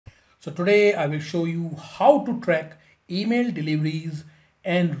So today I will show you how to track email deliveries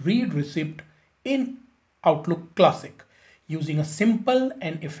and read receipt in Outlook Classic using a simple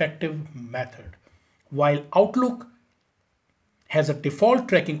and effective method. While Outlook has a default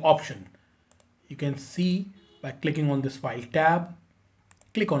tracking option, you can see by clicking on this File tab,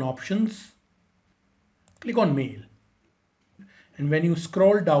 click on Options, click on Mail. And when you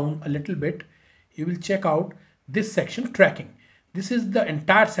scroll down a little bit, you will check out this section, Tracking. This is the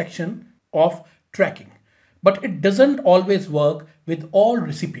entire section of tracking, but it doesn't always work with all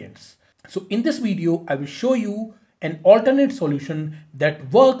recipients. So in this video, I will show you an alternate solution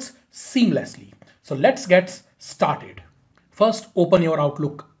that works seamlessly. So let's get started. First, open your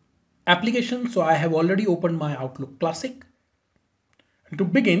Outlook application. So I have already opened my Outlook Classic. And to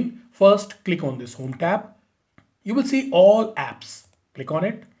begin, first click on this Home tab. You will see all apps. Click on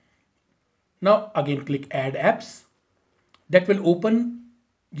it. Now again click Add Apps. That will open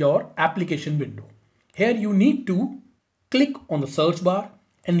your application window. Here you need to click on the search bar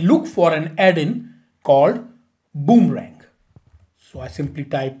and look for an add-in called Boomerang. So I simply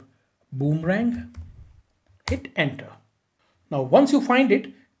type Boomerang, hit enter. Now once you find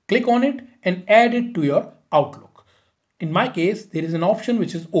it, click on it and add it to your Outlook. In my case, there is an option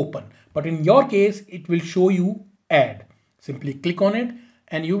which is open, but in your case, it will show you add. Simply click on it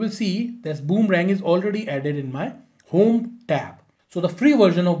and you will see this Boomerang is already added in my Home tab. So the free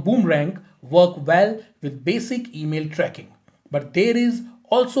version of Boomerang works well with basic email tracking, but there is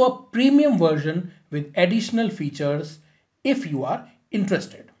also a premium version with additional features if you are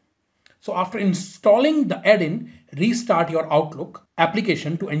interested. So after installing the add-in, restart your Outlook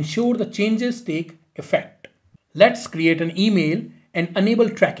application to ensure the changes take effect. Let's create an email and enable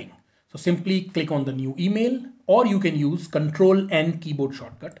tracking. So simply click on the new email, or you can use Ctrl+N keyboard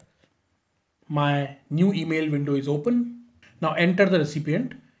shortcut. My new email window is open. Now enter the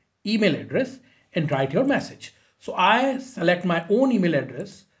recipient email address and write your message. So I select my own email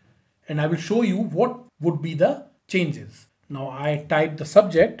address and I will show you what would be the changes. Now I type the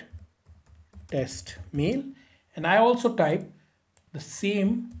subject, test mail, and I also type the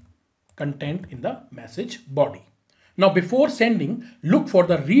same content in the message body. Now before sending, look for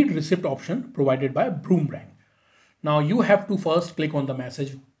the read receipt option provided by Boomerang. Now you have to first click on the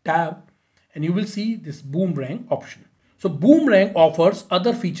message tab and you will see this Boomerang option. So Boomerang offers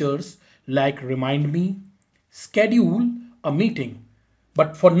other features like remind me, schedule a meeting.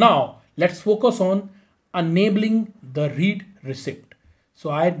 But for now, let's focus on enabling the read receipt. So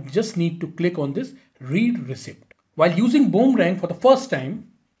I just need to click on this read receipt. While using Boomerang for the first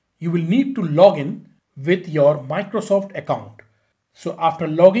time, you will need to log in with your Microsoft account. So after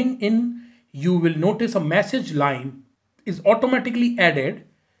logging in, you will notice a message line is automatically added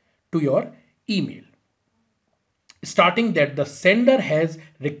to your email, starting that the sender has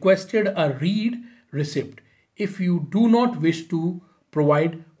requested a read receipt if you do not wish to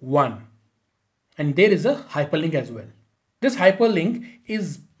provide one. And there is a hyperlink as well. This hyperlink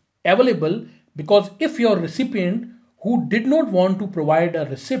is available because if your recipient who did not want to provide a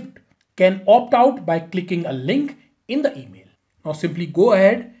receipt can opt out by clicking a link in the email. Now simply go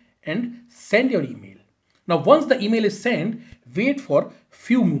ahead and send your email. Now once the email is sent, wait for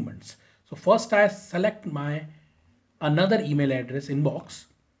few moments. So first I select my another email address inbox.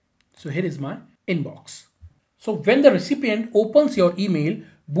 So here is my inbox. So when the recipient opens your email,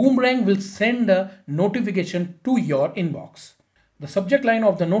 Boomerang will send a notification to your inbox. The subject line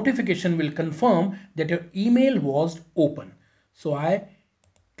of the notification will confirm that your email was open. So I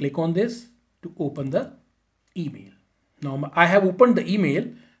click on this to open the email. Now I have opened the email.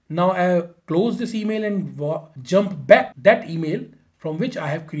 Now I close this email and jump back that email from which I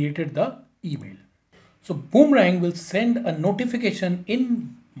have created the email. So Boomerang will send a notification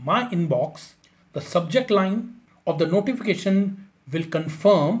in my inbox. The subject line of the notification will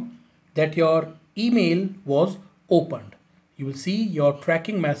confirm that your email was opened. You will see your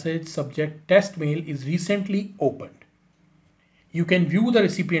tracking message subject test mail is recently opened. You can view the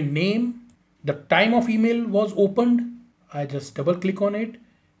recipient name, the time of email was opened. I just double click on it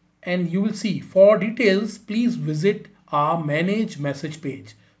and you will see for details, please visit our manage message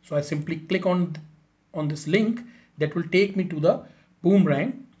page. So I simply click on this link that will take me to the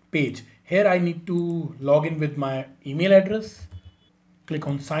Boomerang page. Here I need to log in with my email address. Click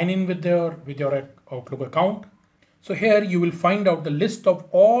on sign in with your Outlook account. So here you will find out the list of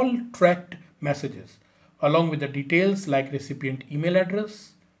all tracked messages along with the details like recipient email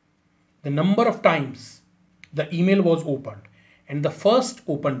address, the number of times the email was opened, and the first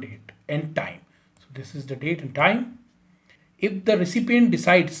open date and time. So this is the date and time. If the recipient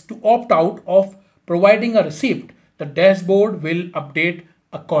decides to opt out of providing a receipt, the dashboard will update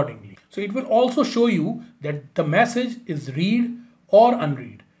accordingly. So it will also show you that the message is read or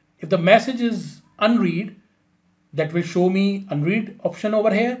unread. If the message is unread, that will show me unread option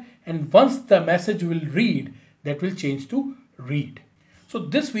over here, and once the message will read, that will change to read. So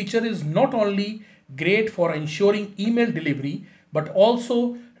this feature is not only great for ensuring email delivery but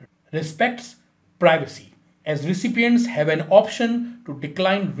also respects privacy, as recipients have an option to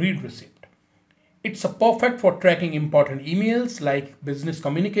decline read receipt. It's a perfect for tracking important emails like business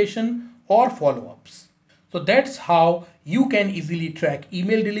communication or follow-ups. So that's how you can easily track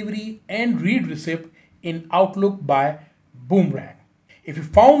email delivery and read receipt in Outlook by Boomerang. If you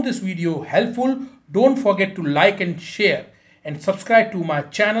found this video helpful, don't forget to like and share and subscribe to my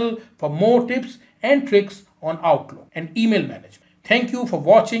channel for more tips and tricks on Outlook and email management. Thank you for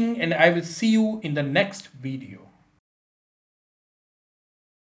watching, and I will see you in the next video.